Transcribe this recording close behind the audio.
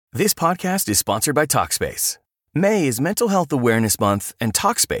This podcast is sponsored by Talkspace. May is Mental Health Awareness Month, and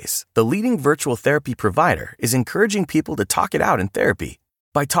Talkspace, the leading virtual therapy provider, is encouraging people to talk it out in therapy.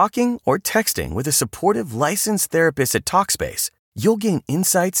 By talking or texting with a supportive, licensed therapist at Talkspace, you'll gain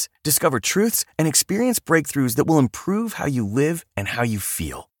insights, discover truths, and experience breakthroughs that will improve how you live and how you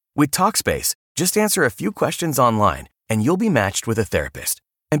feel. With Talkspace, just answer a few questions online, and you'll be matched with a therapist.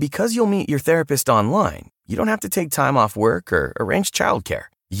 And because you'll meet your therapist online, you don't have to take time off work or arrange childcare.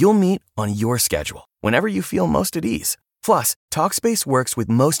 You'll meet on your schedule, whenever you feel most at ease. Plus, Talkspace works with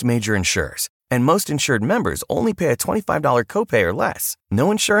most major insurers, and most insured members only pay a $25 copay or less. No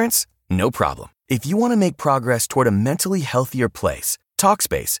insurance? No problem. If you want to make progress toward a mentally healthier place,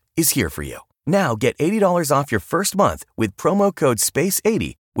 Talkspace is here for you. Now get $80 off your first month with promo code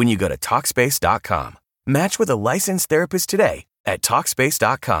SPACE80 when you go to Talkspace.com. Match with a licensed therapist today at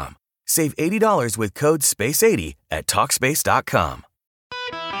Talkspace.com. Save $80 with code SPACE80 at Talkspace.com.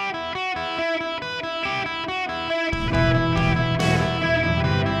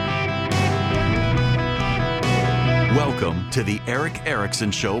 Welcome to the Erick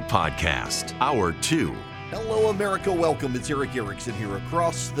Erickson Show podcast, Hour 2. Hello, America. Welcome. It's Erick Erickson here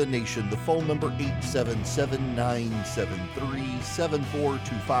across the nation. The phone number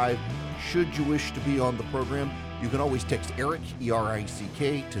 877-973-7425. Should you wish to be on the program, you can always text Erick,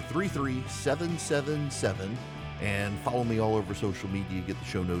 E-R-I-C-K, to 33777 and follow me all over social media. Get the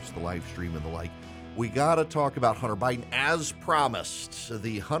show notes, the live stream, and the like. We got to talk about Hunter Biden. As promised,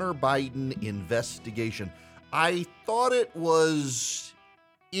 the Hunter Biden investigation. I thought it was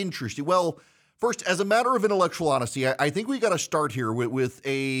interesting. Well, first, as a matter of intellectual honesty, I think we got to start here with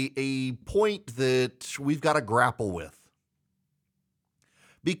a point that we've got to grapple with,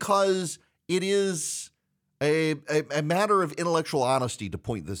 because it is a matter of intellectual honesty to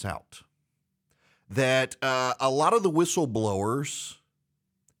point this out, that a lot of the whistleblowers'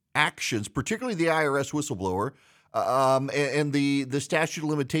 actions, particularly the IRS whistleblower, and the statute of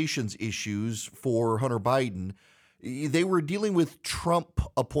limitations issues for Hunter Biden, they were dealing with Trump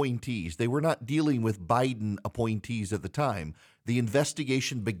appointees. They were not dealing with Biden appointees at the time. The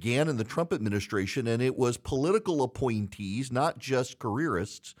investigation began in the Trump administration, and it was political appointees, not just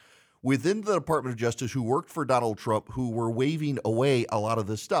careerists, within the Department of Justice who worked for Donald Trump who were waving away a lot of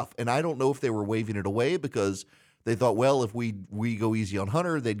this stuff. And I don't know if they were waving it away because they thought, well, if we go easy on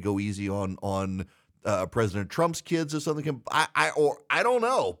Hunter, they'd go easy on President Trump's kids or something. I don't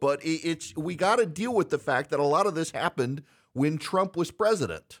know, but we got to deal with the fact that a lot of this happened when Trump was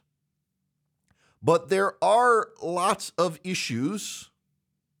president. But there are lots of issues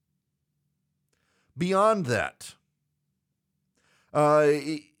beyond that.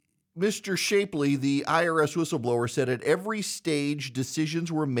 Mr. Shapley, the IRS whistleblower, said at every stage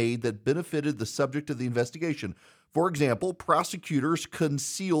decisions were made that benefited the subject of the investigation. For example, prosecutors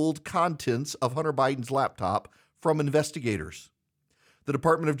concealed contents of Hunter Biden's laptop from investigators. The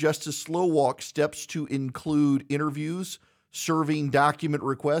Department of Justice slow-walked steps to include interviews, serving document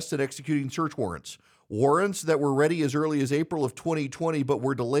requests, and executing search warrants. Warrants that were ready as early as April of 2020 but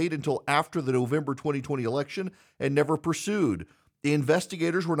were delayed until after the November 2020 election and never pursued. The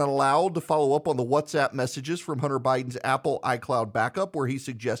investigators were not allowed to follow up on the WhatsApp messages from Hunter Biden's Apple iCloud backup where he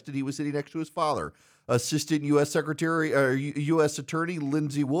suggested he was sitting next to his father. Assistant U.S. Attorney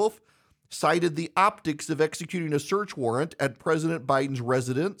Lindsey Wolf cited the optics of executing a search warrant at President Biden's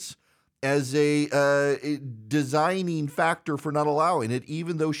residence as a designing factor for not allowing it,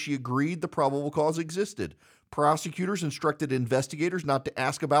 even though she agreed the probable cause existed. Prosecutors instructed investigators not to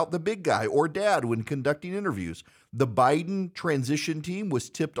ask about the big guy or dad when conducting interviews. The Biden transition team was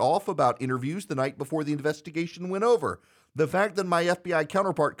tipped off about interviews the night before the investigation went over. The fact that my FBI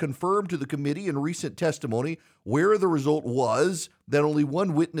counterpart confirmed to the committee in recent testimony where the result was that only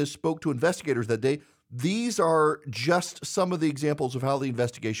one witness spoke to investigators that day, these are just some of the examples of how the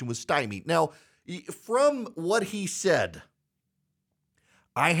investigation was stymied. Now, from what he said,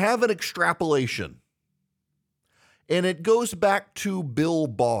 I have an extrapolation. And it goes back to Bill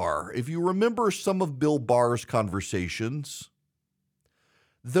Barr. If you remember some of Bill Barr's conversations,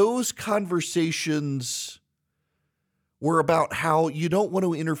 those conversations were about how you don't want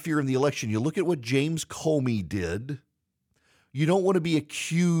to interfere in the election. You look at what James Comey did. You don't want to be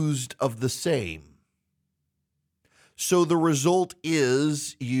accused of the same. So the result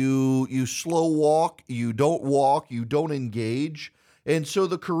is you slow walk, you don't engage. And so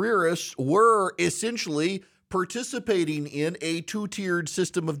the careerists were essentially participating in a two-tiered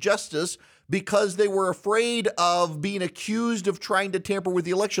system of justice because they were afraid of being accused of trying to tamper with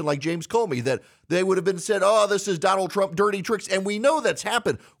the election, like James Comey, that they would have been said, oh, this is Donald Trump dirty tricks. And we know that's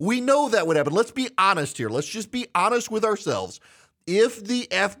happened. We know that would happen. Let's be honest here. Let's just be honest with ourselves. if the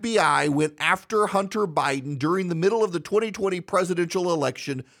FBI went after Hunter Biden during the middle of the 2020 presidential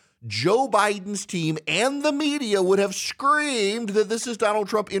election, Joe Biden's team and the media would have screamed that this is Donald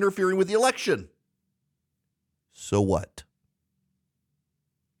Trump interfering with the election. So what?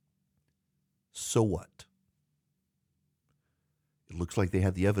 So what? It looks like they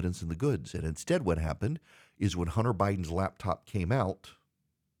had the evidence in the goods. And instead what happened is when Hunter Biden's laptop came out,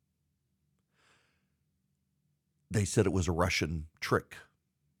 they said it was a Russian trick.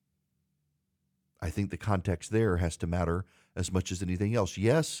 I think the context there has to matter as much as anything else.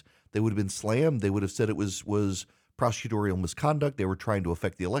 Yes, they would have been slammed. They would have said it was prosecutorial misconduct. They were trying to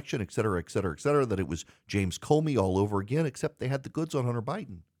affect the election, et cetera, et cetera, et cetera, that it was James Comey all over again, except they had the goods on Hunter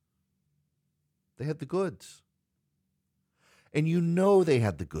Biden. They had the goods. And you know they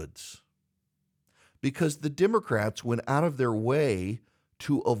had the goods because the Democrats went out of their way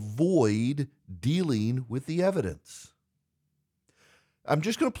to avoid dealing with the evidence. I'm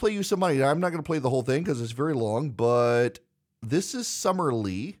just going to play you some money. I'm not going to play the whole thing because it's very long, but this is Summer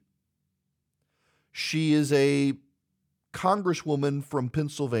Lee. She is a congresswoman from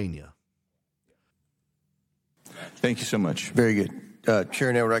Pennsylvania. Thank you so much. Very good.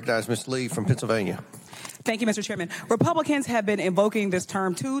 Chair now recognizes Ms. Lee from Pennsylvania. Thank you, Mr. Chairman. Republicans have been invoking this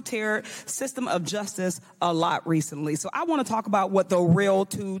term two-tier system of justice a lot recently. So I want to talk about what the real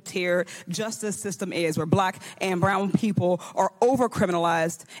two-tier justice system is, where black and brown people are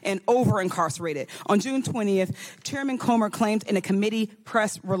over-criminalized and over-incarcerated. On June 20th, Chairman Comer claimed in a committee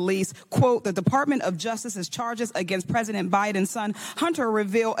press release, quote, the Department of Justice's charges against President Biden's son, Hunter,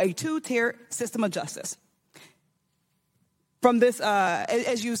 reveal a two-tier system of justice. From this,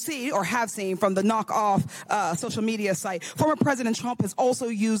 as you see or have seen from the knockoff social media site, former President Trump has also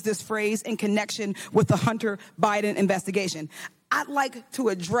used this phrase in connection with the Hunter Biden investigation. I'd like to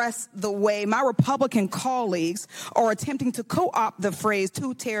address the way my Republican colleagues are attempting to co-opt the phrase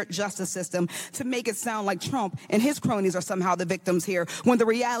two-tier justice system to make it sound like Trump and his cronies are somehow the victims here, when the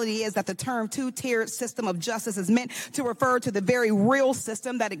reality is that the term two-tier system of justice is meant to refer to the very real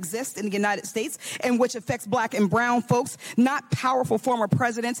system that exists in the United States and which affects black and brown folks, not powerful former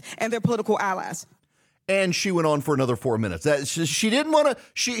presidents and their political allies. And she went on for another 4 minutes. She didn't want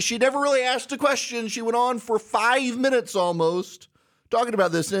to, she never really asked a question. She went on for 5 minutes almost talking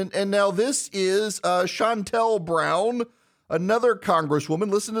about this. And now this is Shontel Brown, another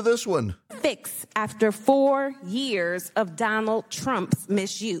congresswoman. Listen to this one. Fix after 4 years of Donald Trump's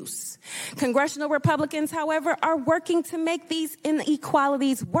misuse. Congressional Republicans, however, are working to make these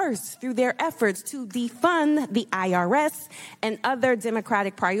inequalities worse through their efforts to defund the IRS and other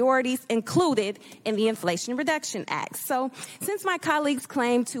Democratic priorities included in the Inflation Reduction Act. So, since my colleagues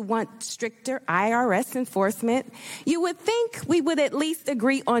claim to want stricter IRS enforcement, you would think we would at least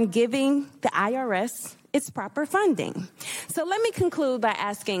agree on giving the IRS its proper funding. So let me conclude by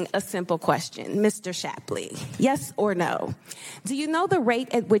asking a simple question. Mr. Shapley, yes or no? Do you know the rate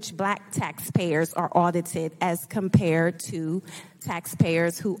at which black taxpayers are audited as compared to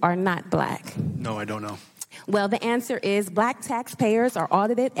taxpayers who are not black? No, I don't know. Well, the answer is black taxpayers are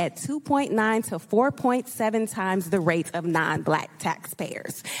audited at 2.9 to 4.7 times the rate of non-black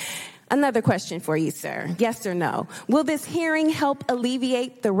taxpayers. Another question for you, sir. Yes or no? Will this hearing help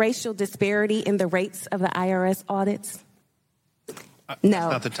alleviate the racial disparity in the rates of the IRS audits? No.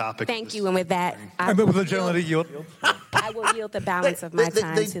 That's not the topic. Thank you. And with that, I move the gentleman to yield. I will yield the balance of my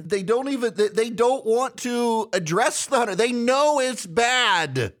time. They don't want to address the Hunter. They know it's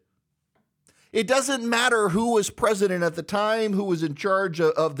bad. It doesn't matter who was president at the time, who was in charge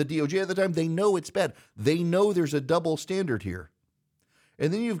of the DOJ at the time. They know it's bad. They know there's a double standard here.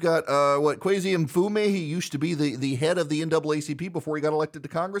 And then you've got, Kwesi Mfume. He used to be the head of the NAACP before he got elected to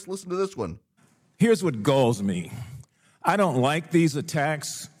Congress. Listen to this one. Here's what galls me. I don't like these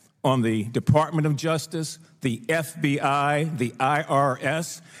attacks on the Department of Justice, the FBI, the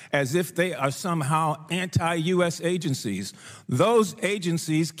IRS, as if they are somehow anti-U.S. agencies. Those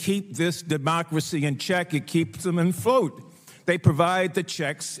agencies keep this democracy in check. It keeps them afloat. They provide the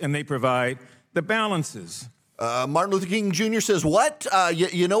checks and they provide the balances. Martin Luther King Jr. says, what?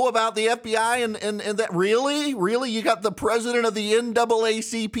 You know about the FBI and that? Really? Really? You got the president of the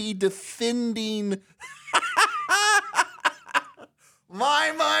NAACP defending...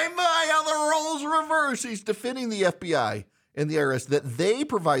 my, how the roles reverse. He's defending the FBI and the IRS, that they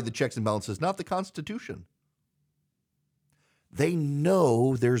provide the checks and balances, not the Constitution. They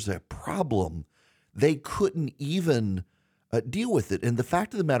know there's a problem. They couldn't even deal with it. And the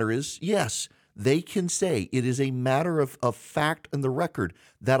fact of the matter is, yes, they can say it is a matter of fact and the record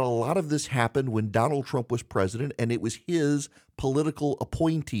that a lot of this happened when Donald Trump was president, and it was his political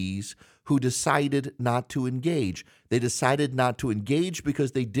appointees who decided not to engage. They decided not to engage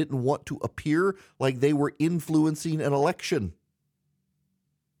because they didn't want to appear like they were influencing an election.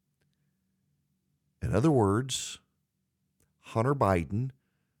 In other words, Hunter Biden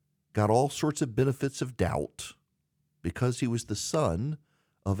got all sorts of benefits of doubt because he was the son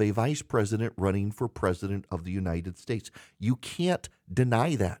of a vice president running for president of the United States. You can't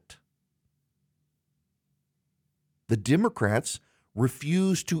deny that. The Democrats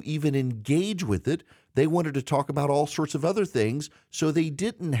refused to even engage with it. They wanted to talk about all sorts of other things, so they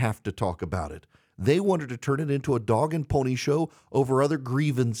didn't have to talk about it. They wanted to turn it into a dog and pony show over other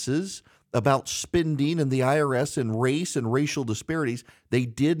grievances about spending and the IRS and race and racial disparities. They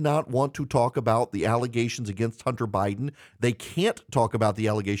did not want to talk about the allegations against Hunter Biden. They can't talk about the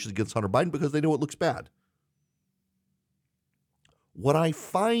allegations against Hunter Biden because they know it looks bad. What I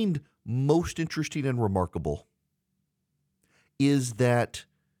find most interesting and remarkable is that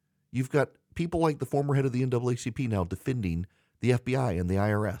you've got people like the former head of the NAACP now defending the FBI and the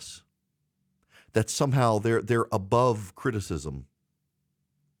IRS. That somehow they're above criticism.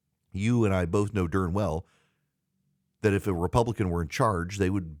 You and I both know darn well that if a Republican were in charge, they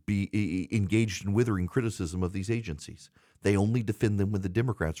would be engaged in withering criticism of these agencies. They only defend them when the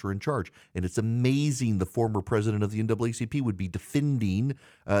Democrats are in charge. And it's amazing the former president of the NAACP would be defending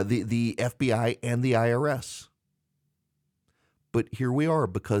the FBI and the IRS. But here we are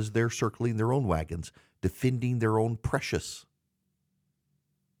because they're circling their own wagons, defending their own precious.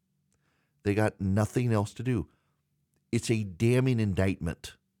 They got nothing else to do. It's a damning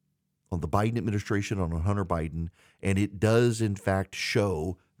indictment on the Biden administration, on Hunter Biden, and it does in fact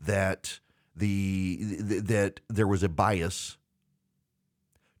show that that there was a bias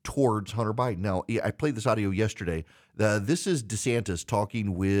towards Hunter Biden. Now, I played this audio yesterday. This is DeSantis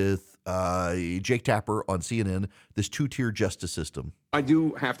talking with Jake Tapper on CNN, this two-tier justice system. I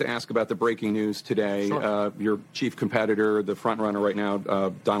do have to ask about the breaking news today. Sure. Your chief competitor, the front runner right now,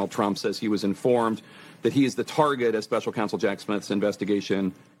 Donald Trump, says he was informed that he is the target of special counsel Jack Smith's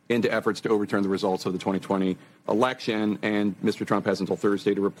investigation into efforts to overturn the results of the 2020 election, and Mr. Trump has until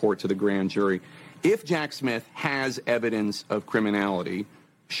Thursday to report to the grand jury. If Jack Smith has evidence of criminality,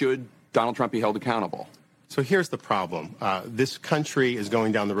 should Donald Trump be held accountable? So here's the problem. This country is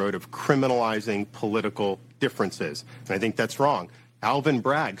going down the road of criminalizing political differences, and I think that's wrong. Alvin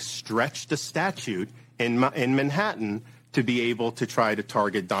Bragg stretched a statute in Manhattan to be able to try to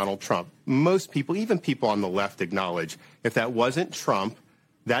target Donald Trump. Most people, even people on the left, acknowledge if that wasn't Trump,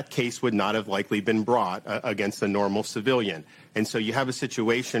 that case would not have likely been brought against a normal civilian. And so you have a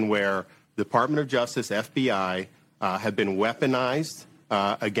situation where the Department of Justice, FBI, have been weaponized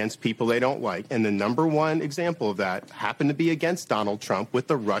against people they don't like. And the number one example of that happened to be against Donald Trump with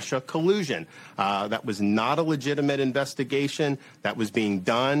the Russia collusion. That was not a legitimate investigation. That was being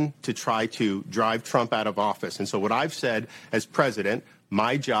done to try to drive Trump out of office. And so what I've said as president,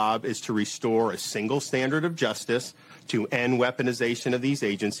 my job is to restore a single standard of justice, to end weaponization of these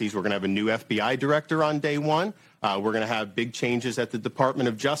agencies. We're going to have a new FBI director on day one. We're going to have big changes at the Department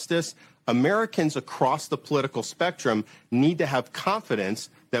of Justice. Americans across the political spectrum need to have confidence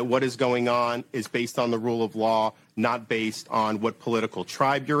that what is going on is based on the rule of law, not based on what political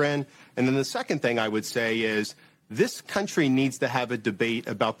tribe you're in. And then the second thing I would say is this country needs to have a debate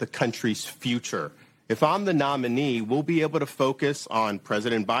about the country's future. If I'm the nominee, we'll be able to focus on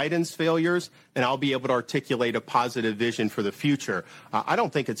President Biden's failures, and I'll be able to articulate a positive vision for the future. I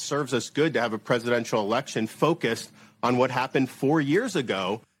don't think it serves us good to have a presidential election focused on what happened 4 years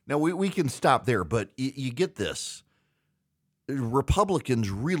ago. Now, we can stop there, but you get this. Republicans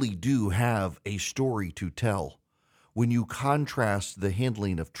really do have a story to tell when you contrast the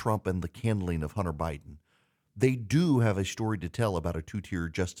handling of Trump and the handling of Hunter Biden. They do have a story to tell about a two-tier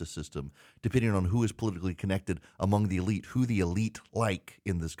justice system, depending on who is politically connected among the elite, who the elite like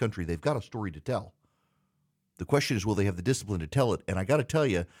in this country. They've got a story to tell. The question is, will they have the discipline to tell it? And I got to tell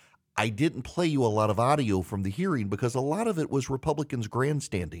you, I didn't play you a lot of audio from the hearing because a lot of it was Republicans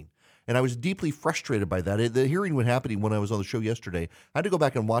grandstanding. And I was deeply frustrated by that. The hearing was happening when I was on the show yesterday. I had to go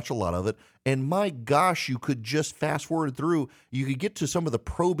back and watch a lot of it. And my gosh, you could just fast forward through. You could get to some of the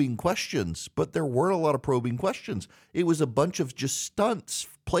probing questions, but there weren't a lot of probing questions. It was a bunch of just stunts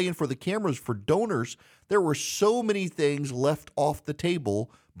playing for the cameras for donors. There were so many things left off the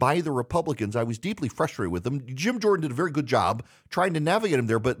table by the Republicans. I was deeply frustrated with them. Jim Jordan did a very good job trying to navigate them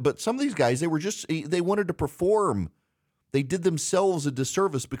there. But some of these guys, they wanted to perform. They did themselves a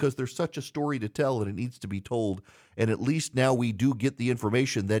disservice because there's such a story to tell and it needs to be told. And at least now we do get the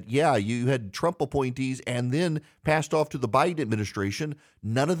information that, yeah, you had Trump appointees and then passed off to the Biden administration.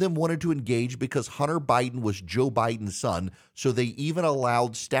 None of them wanted to engage because Hunter Biden was Joe Biden's son. So they even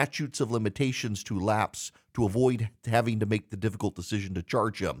allowed statutes of limitations to lapse to avoid having to make the difficult decision to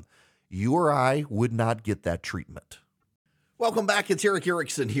charge him. You or I would not get that treatment. Welcome back. It's Erick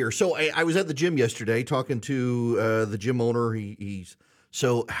Erickson here. So I was at the gym yesterday talking to the gym owner.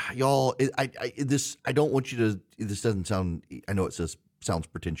 So y'all, I don't want you to. This doesn't sound. I know it sounds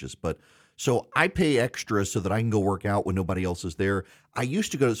pretentious, but so I pay extra so that I can go work out when nobody else is there. I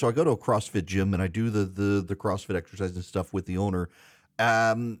used to go to. I go to a CrossFit gym and I do the CrossFit exercises and stuff with the owner.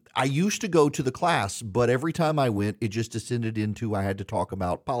 I used to go to the class, but every time I went, it just descended into I had to talk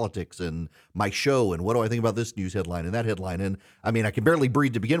about politics and my show and what do I think about this news headline and that headline. And I mean, I can barely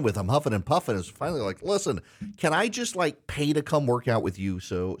breathe to begin with. I'm huffing and puffing. It's finally like, listen, can I just like pay to come work out with you?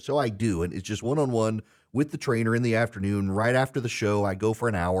 So I do. And it's just one-on-one with the trainer in the afternoon. Right after the show, I go for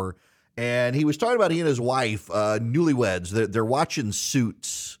an hour. And he was talking about he and his wife, newlyweds. They're watching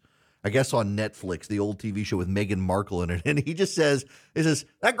Suits, I guess on Netflix, the old TV show with Meghan Markle in it. And he says,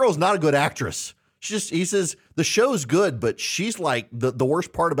 that girl's not a good actress. He says, the show's good, but she's like the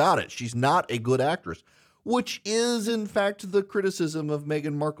worst part about it. She's not a good actress, which is, in fact, the criticism of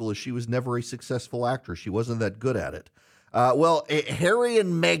Meghan Markle is she was never a successful actress. She wasn't that good at it. Harry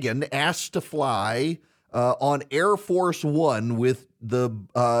and Meghan asked to fly on Air Force One with the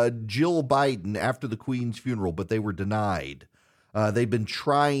Jill Biden after the Queen's funeral, but they were denied. They've been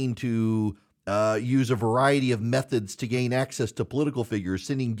trying to use a variety of methods to gain access to political figures,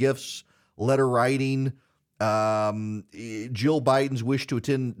 sending gifts, letter writing. Jill Biden's wish to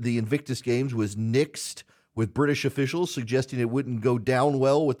attend the Invictus Games was nixed with British officials suggesting it wouldn't go down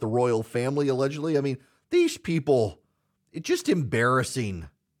well with the royal family, allegedly. I mean, these people, it's just embarrassing.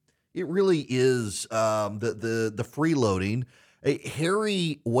 It really is the freeloading.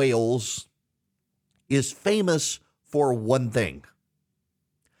 Harry Wales is famous for one thing: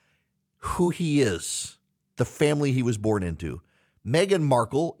 who he is, the family he was born into. Meghan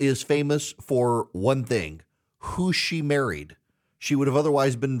Markle is famous for one thing: who she married. She would have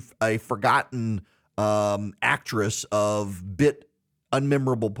otherwise been a forgotten actress of bit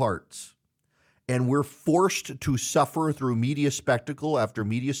unmemorable parts. And we're forced to suffer through media spectacle after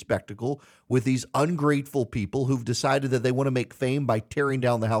media spectacle with these ungrateful people who've decided that they want to make fame by tearing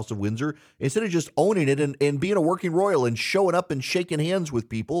down the House of Windsor instead of just owning it and being a working royal and showing up and shaking hands with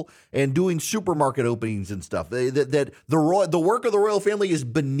people and doing supermarket openings and stuff. That the work of the royal family is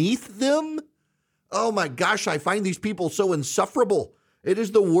beneath them. Oh my gosh, I find these people so insufferable. It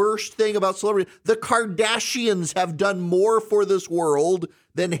is the worst thing about celebrity. The Kardashians have done more for this world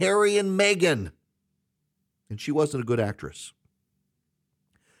than Harry and Meghan. And she wasn't a good actress.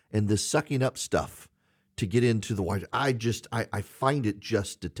 And this sucking up stuff to get into the White House, I find it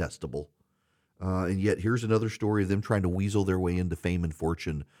just detestable. And yet here's another story of them trying to weasel their way into fame and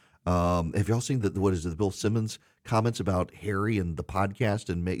fortune. Have y'all seen the Bill Simmons comments about Harry and the podcast?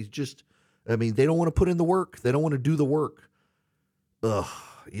 And they don't want to put in the work. They don't want to do the work. Ugh,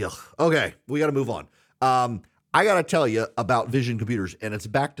 yuck. Okay, we got to move on. I got to tell you about Vision Computers, and it's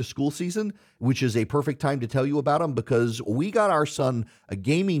back to school season, which is a perfect time to tell you about them because we got our son a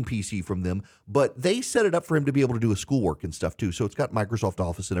gaming PC from them, but they set it up for him to be able to do his schoolwork and stuff too. So it's got Microsoft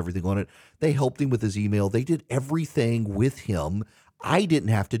Office and everything on it. They helped him with his email. They did everything with him. I didn't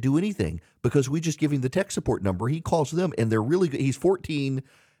have to do anything because we just give him the tech support number. He calls them, and they're really good. He's 14,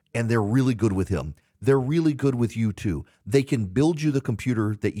 and they're really good with him. They're really good with you, too. They can build you the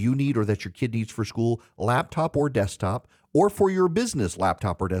computer that you need or that your kid needs for school, laptop or desktop, or for your business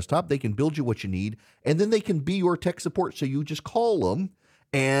laptop or desktop. They can build you what you need, and then they can be your tech support. So you just call them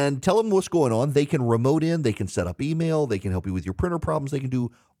and tell them what's going on. They can remote in. They can set up email. They can help you with your printer problems. They can do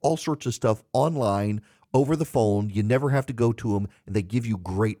all sorts of stuff online, over the phone. You never have to go to them, and they give you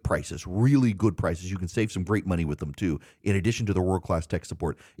great prices, really good prices. You can save some great money with them, too, in addition to the world-class tech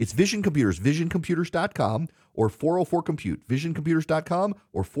support. It's Vision Computers, visioncomputers.com or 404-COMPUTE, visioncomputers.com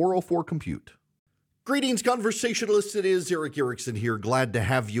or 404-COMPUTE. Greetings, conversationalists. It is Erick Erickson here. Glad to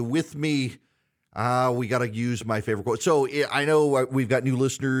have you with me. We got to use my favorite quote. So I know we've got new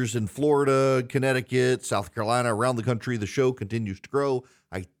listeners in Florida, Connecticut, South Carolina, around the country. The show continues to grow.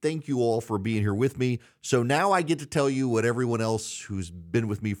 I thank you all for being here with me. So now I get to tell you what everyone else who's been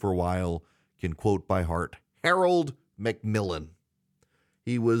with me for a while can quote by heart. Harold Macmillan.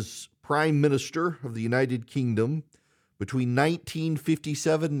 He was Prime Minister of the United Kingdom between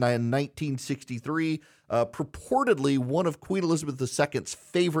 1957 and 1963, purportedly one of Queen Elizabeth II's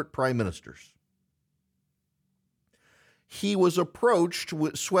favorite prime ministers. he was approached,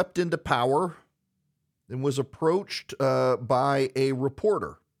 swept into power, and was approached by a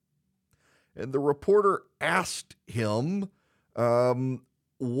reporter. And the reporter asked him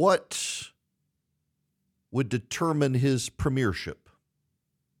what would determine his premiership.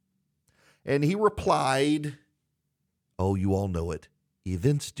 And he replied, oh, you all know it,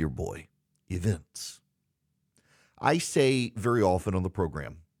 events, dear boy, events. I say very often on the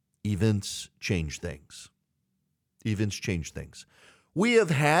program, events change things. Events change things. We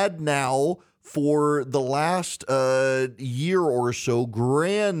have had now for the last year or so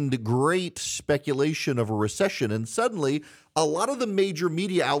great speculation of a recession, and suddenly a lot of the major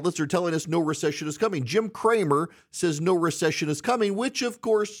media outlets are telling us no recession is coming. Jim Cramer says no recession is coming, which of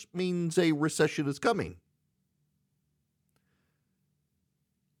course means a recession is coming.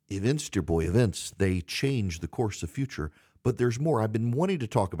 Events, dear boy, events, they change the course of future. But there's more. I've been wanting to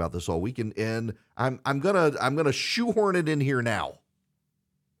talk about this all week, and I'm gonna shoehorn it in here now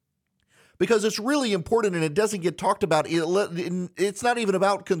because it's really important and it doesn't get talked about. It's not even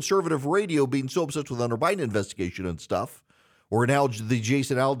about conservative radio being so obsessed with the Hunter Biden investigation and stuff, or now the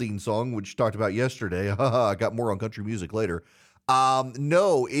Jason Aldean song, which talked about yesterday. I got more on country music later.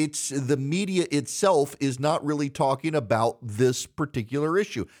 No, it's the media itself is not really talking about this particular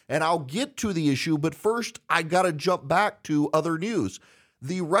issue. And I'll get to the issue, but first I got to jump back to other news.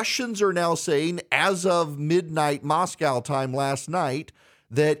 The Russians are now saying, as of midnight Moscow time last night,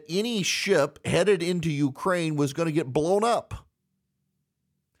 that any ship headed into Ukraine was going to get blown up.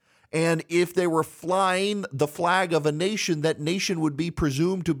 And if they were flying the flag of a nation, that nation would be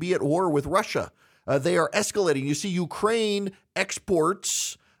presumed to be at war with Russia. They are escalating. You see, Ukraine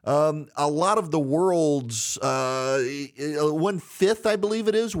exports a lot of the world's 1/5, I believe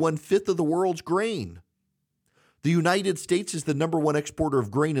it is, 1/5 of the world's grain. The United States is the number one exporter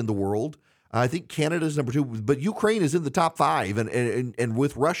of grain in the world. I think Canada is number 2, but Ukraine is in the top 5, and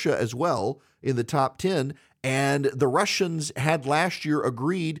with Russia as well in the top 10. And the Russians had last year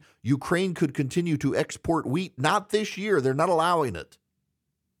agreed Ukraine could continue to export wheat. Not this year. They're not allowing it.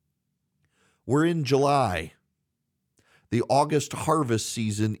 We're in July. The August harvest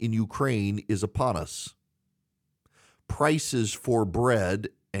season in Ukraine is upon us. Prices for bread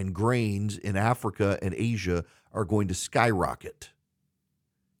and grains in Africa and Asia are going to skyrocket.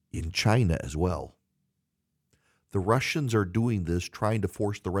 In China as well. The Russians are doing this, trying to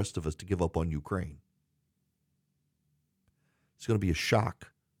force the rest of us to give up on Ukraine. It's going to be a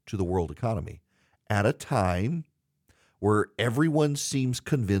shock to the world economy at a time where everyone seems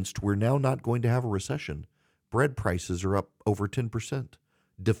convinced we're now not going to have a recession. Bread prices are up over 10%,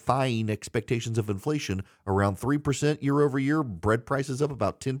 defying expectations of inflation around 3% year over year. Bread prices up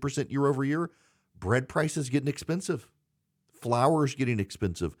about 10% year over year. Bread prices getting expensive. Flour's getting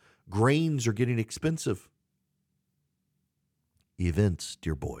expensive. Grains are getting expensive. Events,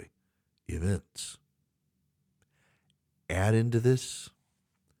 dear boy, events. Add into this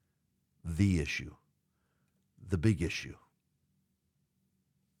the issue. The big issue.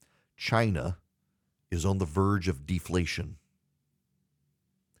 China is on the verge of deflation.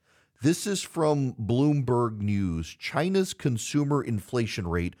 This is from Bloomberg News. China's consumer inflation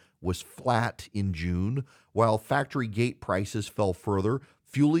rate was flat in June, while factory gate prices fell further,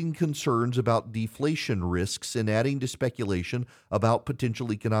 fueling concerns about deflation risks and adding to speculation about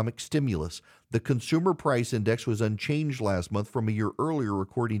potential economic stimulus. The consumer price index was unchanged last month from a year earlier,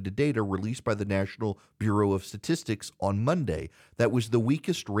 according to data released by the National Bureau of Statistics on Monday. That was the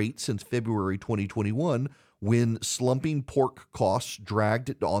weakest rate since February 2021, when slumping pork costs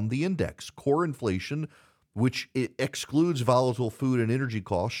dragged on the index. Core inflation, which excludes volatile food and energy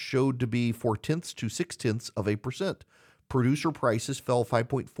costs, showed to be 0.4 to 0.6%. Producer prices fell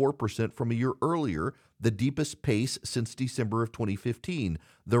 5.4% from a year earlier, the deepest pace since December of 2015.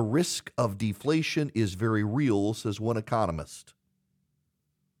 The risk of deflation is very real, says one economist.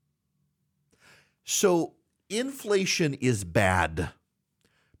 So inflation is bad,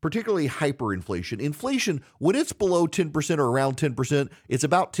 particularly hyperinflation. Inflation, when it's below 10% or around 10%, it's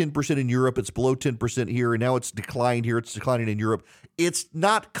about 10% in Europe, it's below 10% here, and now it's declined here, it's declining in Europe. It's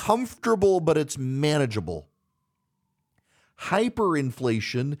not comfortable, but it's manageable.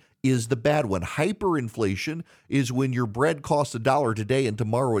 Hyperinflation is the bad one. Hyperinflation is when your bread costs $1 today and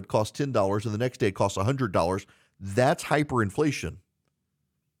tomorrow it costs $10 and the next day it costs $100. That's hyperinflation.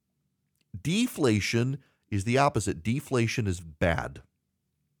 Deflation is the opposite. Deflation is bad.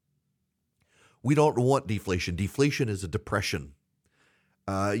 We don't want deflation. Deflation is a depression.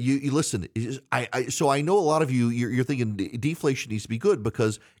 You listen. So I know a lot of you're thinking deflation needs to be good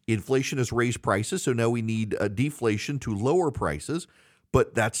because inflation has raised prices. So now we need deflation to lower prices.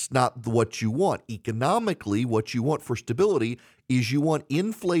 But that's not what you want. Economically, what you want for stability is you want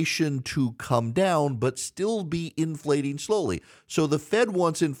inflation to come down but still be inflating slowly. So the Fed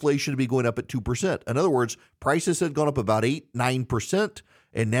wants inflation to be going up at 2%. In other words, prices had gone up about 8-9%,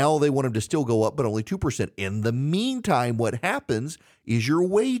 and now they want them to still go up but only 2%. In the meantime, what happens is your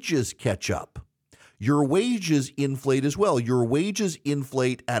wages catch up. Your wages inflate as well. Your wages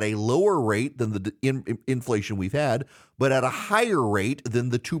inflate at a lower rate than the inflation we've had, but at a higher rate than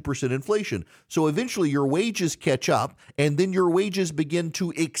the 2% inflation. So eventually your wages catch up, and then your wages begin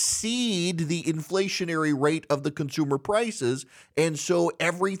to exceed the inflationary rate of the consumer prices, and so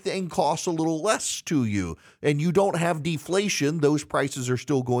everything costs a little less to you. And you don't have deflation. Those prices are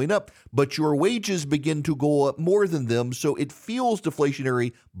still going up, but your wages begin to go up more than them, so it feels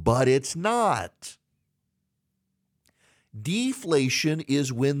deflationary, but it's not. Deflation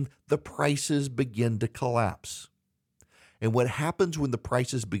is when the prices begin to collapse. And what happens when the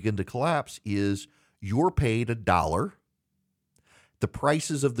prices begin to collapse is you're paid $1. The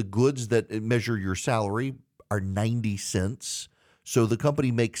prices of the goods that measure your salary are 90 cents. So the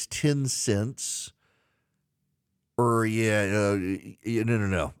company makes 10 cents. No.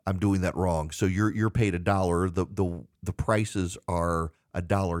 I'm doing that wrong. So you're paid $1. The prices are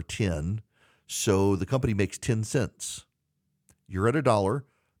 $1.10. So the company makes 10 cents. You're at $1.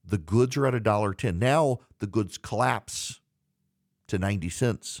 The goods are at $1.10. Now the goods collapse to 90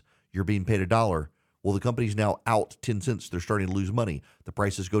 cents. You're being paid $1. Well, the company's now out 10 cents. They're starting to lose money. The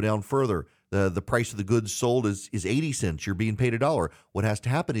prices go down further. The price of the goods sold is 80 cents. You're being paid $1. What has to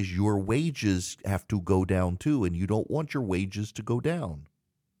happen is your wages have to go down too, and you don't want your wages to go down.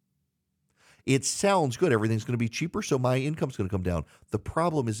 It sounds good. Everything's going to be cheaper, so my income's going to come down. The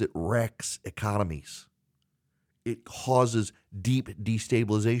problem is it wrecks economies. It causes deep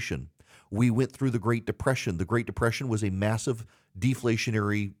destabilization. We went through the Great Depression. The Great Depression was a massive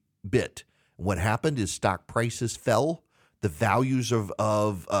deflationary bit. What happened is stock prices fell. The values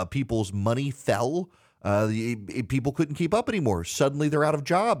of people's money fell. People couldn't keep up anymore. Suddenly they're out of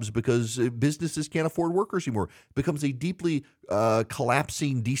jobs because businesses can't afford workers anymore. It becomes a deeply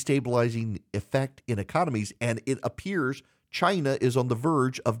collapsing, destabilizing effect in economies, and it appears China is on the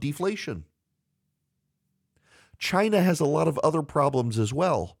verge of deflation. China has a lot of other problems as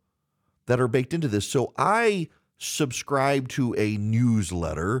well that are baked into this. So I subscribe to a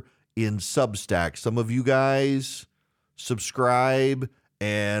newsletter in Substack. Some of you guys subscribe,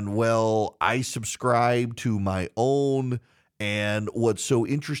 and well, I subscribe to my own. And what's so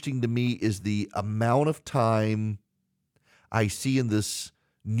interesting to me is the amount of time I see in this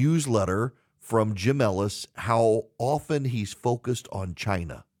newsletter from Jim Ellis, how often he's focused on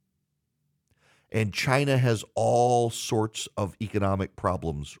China. And China has all sorts of economic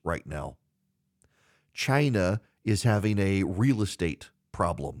problems right now. China is having a real estate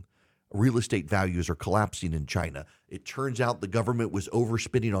problem. Real estate values are collapsing in China. It turns out the government was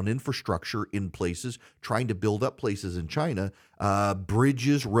overspending on infrastructure in places, trying to build up places in China,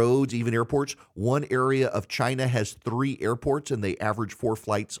 bridges, roads, even airports. One area of China has 3 airports, and they average 4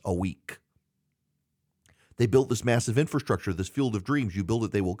 flights a week. They built this massive infrastructure, this field of dreams. You build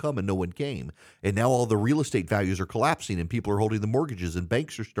it, they will come, and no one came. And now all the real estate values are collapsing, and people are holding the mortgages, and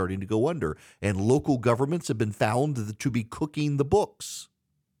banks are starting to go under. And local governments have been found to be cooking the books.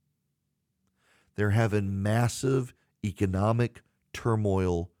 They're having massive economic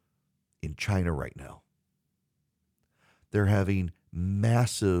turmoil in China right now. They're having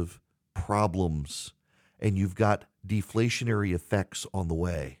massive problems, and you've got deflationary effects on the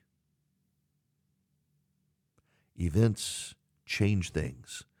way. Events change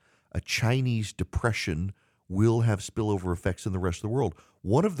things. A Chinese depression will have spillover effects in the rest of the world.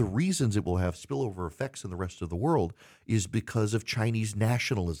 One of the reasons it will have spillover effects in the rest of the world is because of Chinese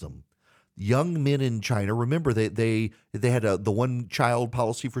nationalism. Young men in China, remember they had the one-child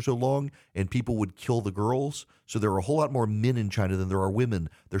policy for so long, and people would kill the girls. So there are a whole lot more men in China than there are women.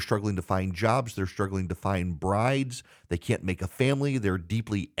 They're struggling to find jobs. They're struggling to find brides. They can't make a family. They're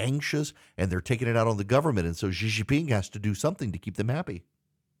deeply anxious, and they're taking it out on the government. And so Xi Jinping has to do something to keep them happy.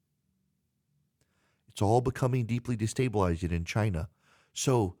 It's all becoming deeply destabilizing in China.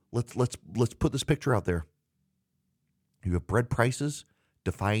 So let's put this picture out there. You have bread prices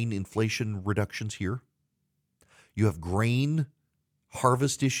defying inflation reductions here. You have grain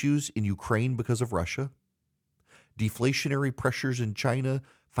harvest issues in Ukraine because of Russia. Deflationary pressures in China,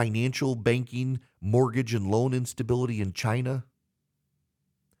 financial, banking, mortgage, and loan instability in China.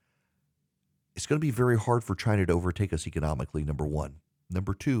 It's going to be very hard for China to overtake us economically, number one.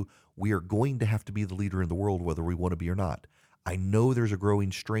 Number two, we are going to have to be the leader in the world whether we want to be or not. I know there's a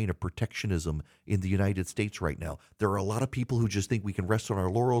growing strain of protectionism in the United States right now. There are a lot of people who just think we can rest on our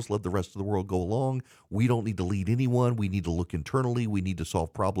laurels, let the rest of the world go along. We don't need to lead anyone. We need to look internally. We need to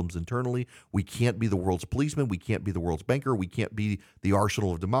solve problems internally. We can't be the world's policeman. We can't be the world's banker. We can't be the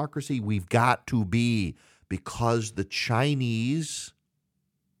arsenal of democracy. We've got to be, because the Chinese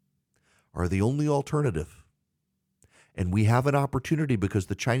are the only alternative. And we have an opportunity because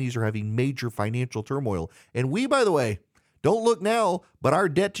the Chinese are having major financial turmoil. And we, by the way, don't look now, but our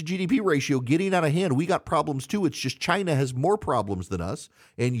debt to GDP ratio getting out of hand. We got problems too. It's just China has more problems than us,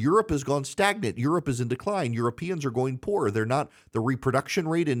 and Europe has gone stagnant. Europe is in decline. Europeans are going poor. They're not, the reproduction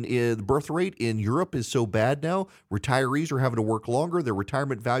rate and the birth rate in Europe is so bad now. Retirees are having to work longer. Their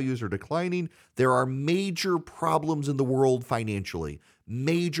retirement values are declining. There are major problems in the world financially.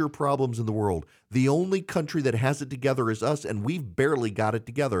 Major problems in the world. The only country that has it together is us, and we've barely got it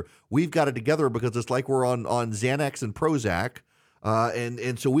together. We've got it together because it's like we're on Xanax and Prozac,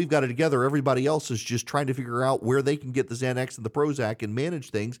 and so we've got it together. Everybody else is just trying to figure out where they can get the Xanax and the Prozac and manage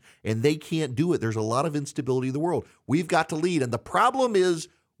things, and they can't do it. There's a lot of instability in the world. We've got to lead, and the problem is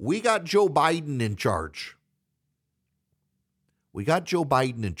we got Joe Biden in charge. We got Joe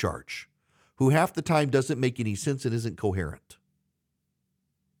Biden in charge, who half the time doesn't make any sense and isn't coherent.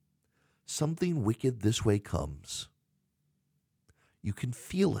 Something wicked this way comes. You can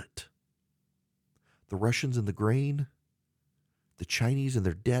feel it. The Russians and the grain, the Chinese and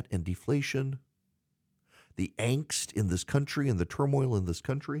their debt and deflation, the angst in this country and the turmoil in this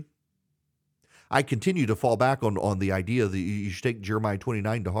country. I continue to fall back on the idea that you should take Jeremiah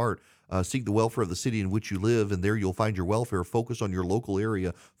 29 to heart. Seek the welfare of the city in which you live, and there you'll find your welfare. Focus on your local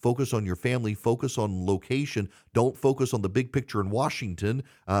area. Focus on your family. Focus on location. Don't focus on the big picture in Washington.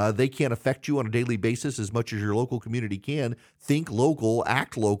 They can't affect you on a daily basis as much as your local community can. Think local.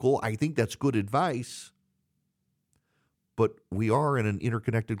 Act local. I think that's good advice. But we are in an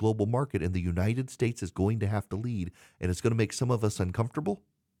interconnected global market, and the United States is going to have to lead, and it's going to make some of us uncomfortable.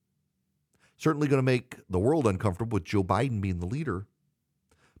 Certainly going to make the world uncomfortable with Joe Biden being the leader.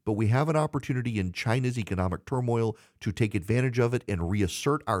 But we have an opportunity in China's economic turmoil to take advantage of it and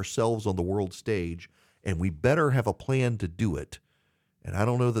reassert ourselves on the world stage, and we better have a plan to do it. And I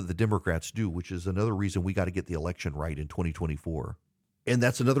don't know that the Democrats do, which is another reason we got to get the election right in 2024. And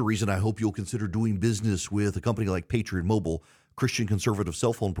that's another reason I hope you'll consider doing business with a company like Patriot Mobile, Christian conservative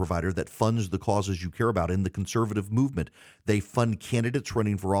cell phone provider that funds the causes you care about in the conservative movement. They fund candidates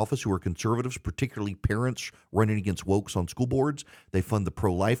running for office who are conservatives, particularly parents running against wokes on school boards. They fund the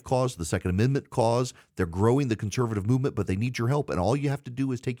pro-life cause, the Second Amendment cause. They're growing the conservative movement, but they need your help. And all you have to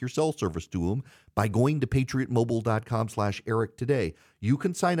do is take your cell service to them by going to patriotmobile.com/Eric today. You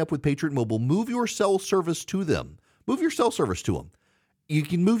can sign up with Patriot Mobile, move your cell service to them. Move your cell service to them. You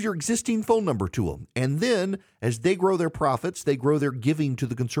can move your existing phone number to them. And then as they grow their profits, they grow their giving to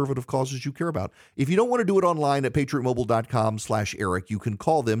the conservative causes you care about. If you don't want to do it online at patriotmobile.com/Eric, you can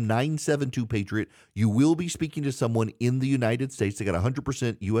call them 972-PATRIOT. You will be speaking to someone in the United States. They got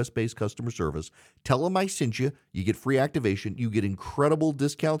 100% U.S.-based customer service. Tell them I sent you. You get free activation. You get incredible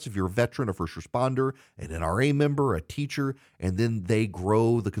discounts if you're a veteran, a first responder, an NRA member, a teacher, and then they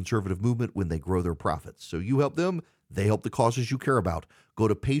grow the conservative movement when they grow their profits. So you help them. They help the causes you care about. Go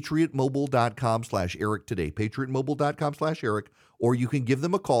to patriotmobile.com/Eric today, patriotmobile.com/Eric, or you can give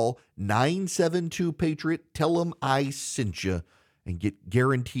them a call, 972-PATRIOT. Tell them I sent you and get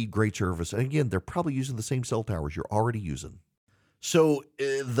guaranteed great service. And again, they're probably using the same cell towers you're already using. So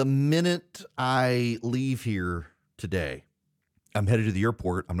the minute I leave here today, I'm headed to the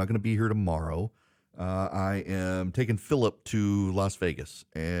airport. I'm not going to be here tomorrow. I am taking Philip to Las Vegas.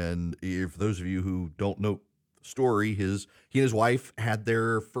 And for those of you who don't know story, he and his wife had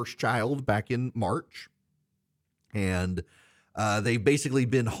their first child back in March, and they've basically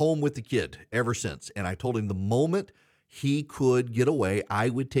been home with the kid ever since. And I told him the moment he could get away, I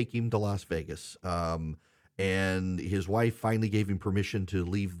would take him to Las Vegas. And his wife finally gave him permission to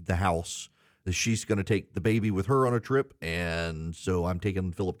leave the house. She's going to take the baby with her on a trip, and so I'm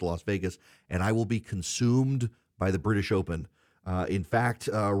taking Philip to Las Vegas, and I will be consumed by the British Open. In fact,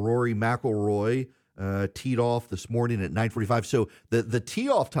 Rory McIlroy teed off this morning at 9:45. So the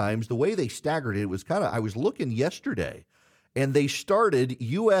tee-off times, the way they staggered it was I was looking yesterday, and they started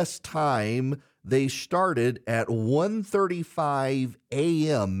U.S. time. They started at 1:35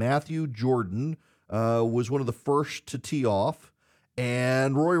 a.m. Matthew Jordan was one of the first to tee off,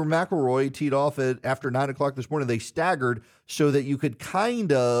 and Rory McIlroy teed off after 9 o'clock this morning. They staggered so that you could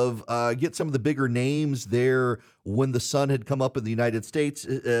kind of get some of the bigger names there when the sun had come up in the United States.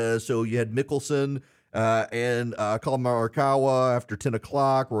 So you had Mickelson And Colin Morikawa after 10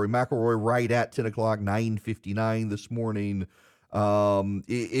 o'clock. Rory McIlroy right at 10 o'clock, 9:59 this morning.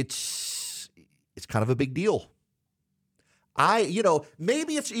 It's kind of a big deal.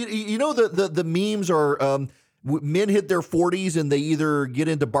 Maybe it's, the memes are men hit their 40s and they either get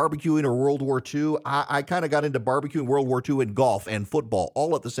into barbecuing or World War II. I kind of got into barbecuing, World War II, and golf and football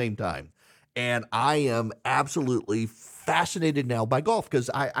all at the same time. And I am absolutely fascinated now by golf because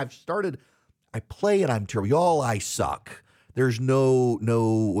I play and I'm terrible. Y'all, I suck. There's no.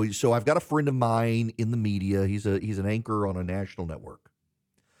 So I've got a friend of mine in the media. He's an anchor on a national network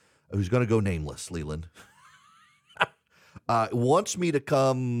who's going to go nameless, Leland. Wants me to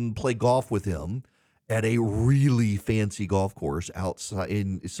come play golf with him at a really fancy golf course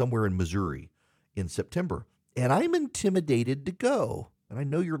outside somewhere in Missouri in September. And I'm intimidated to go. And I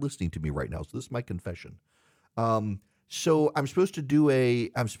know you're listening to me right now, so this is my confession. So I'm supposed to do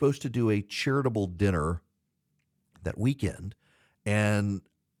a charitable dinner that weekend, and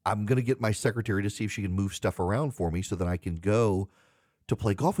I'm going to get my secretary to see if she can move stuff around for me so that I can go to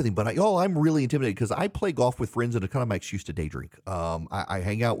play golf with him. But I'm really intimidated because I play golf with friends and it's kind of my excuse to day drink. I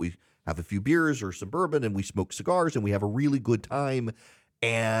hang out, we have a few beers or some bourbon, and we smoke cigars, and we have a really good time.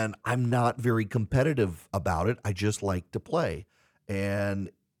 And I'm not very competitive about it. I just like to play.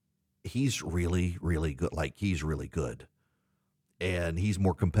 And he's really, really good. Like, he's really good. And he's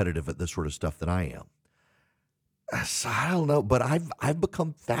more competitive at this sort of stuff than I am. So I don't know, but I've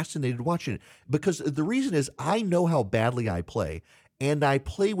become fascinated watching it because the reason is I know how badly I play, and I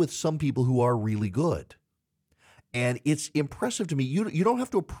play with some people who are really good. And it's impressive to me. You don't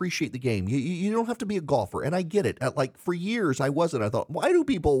have to appreciate the game. You don't have to be a golfer. And I get it. Like, for years I wasn't. I thought, why do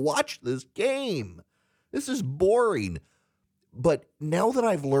people watch this game? This is boring. But now that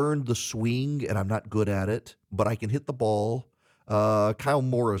I've learned the swing, and I'm not good at it, but I can hit the ball. Kyle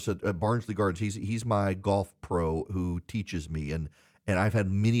Morris at Barnsley Gardens, he's my golf pro who teaches me. And I've had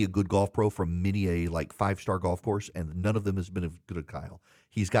many a good golf pro from many a 5-star golf course, and none of them has been as good as Kyle.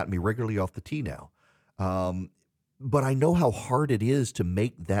 He's gotten me regularly off the tee now. But I know how hard it is to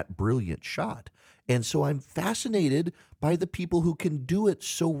make that brilliant shot. And so I'm fascinated by the people who can do it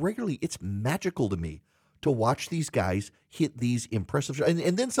so regularly. It's magical to me to watch these guys hit these impressive shots.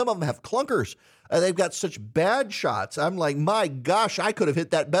 And then some of them have clunkers. They've got such bad shots. I'm like, my gosh, I could have hit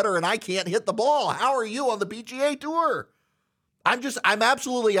that better, and I can't hit the ball. How are you on the PGA Tour? I'm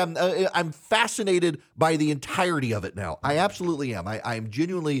fascinated by the entirety of it now. I absolutely am. I'm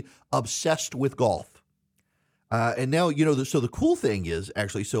genuinely obsessed with golf. And now, so the cool thing is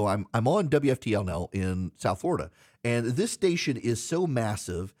actually, so I'm on WFTL now in South Florida, and this station is so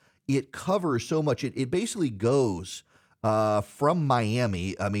massive. It covers so much. It basically goes from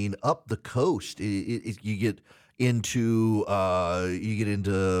Miami, up the coast. You get into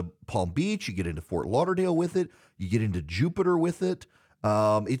Palm Beach, you get into Fort Lauderdale with it, you get into Jupiter with it.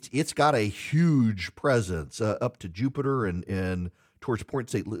 It's got a huge presence up to Jupiter and towards Point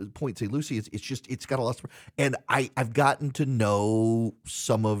St. Lucie. It's got a lot of, and I've gotten to know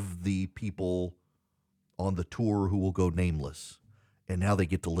some of the people on the tour who will go nameless. And now they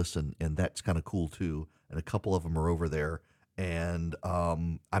get to listen, and that's kind of cool too. And a couple of them are over there, and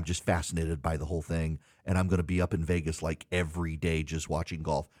I'm just fascinated by the whole thing. And I'm going to be up in Vegas every day just watching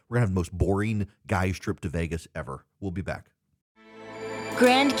golf. We're going to have the most boring guys trip to Vegas ever. We'll be back.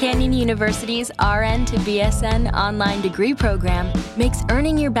 Grand Canyon University's RN to BSN online degree program makes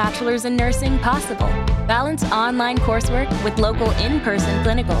earning your bachelor's in nursing possible. Balance online coursework with local in-person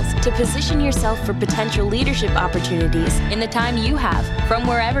clinicals to position yourself for potential leadership opportunities in the time you have from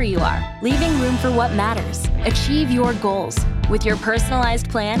wherever you are, leaving room for what matters. Achieve your goals with your personalized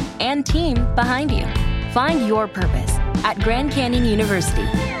plan and team behind you. Find your purpose at Grand Canyon University.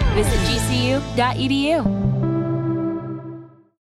 Visit gcu.edu.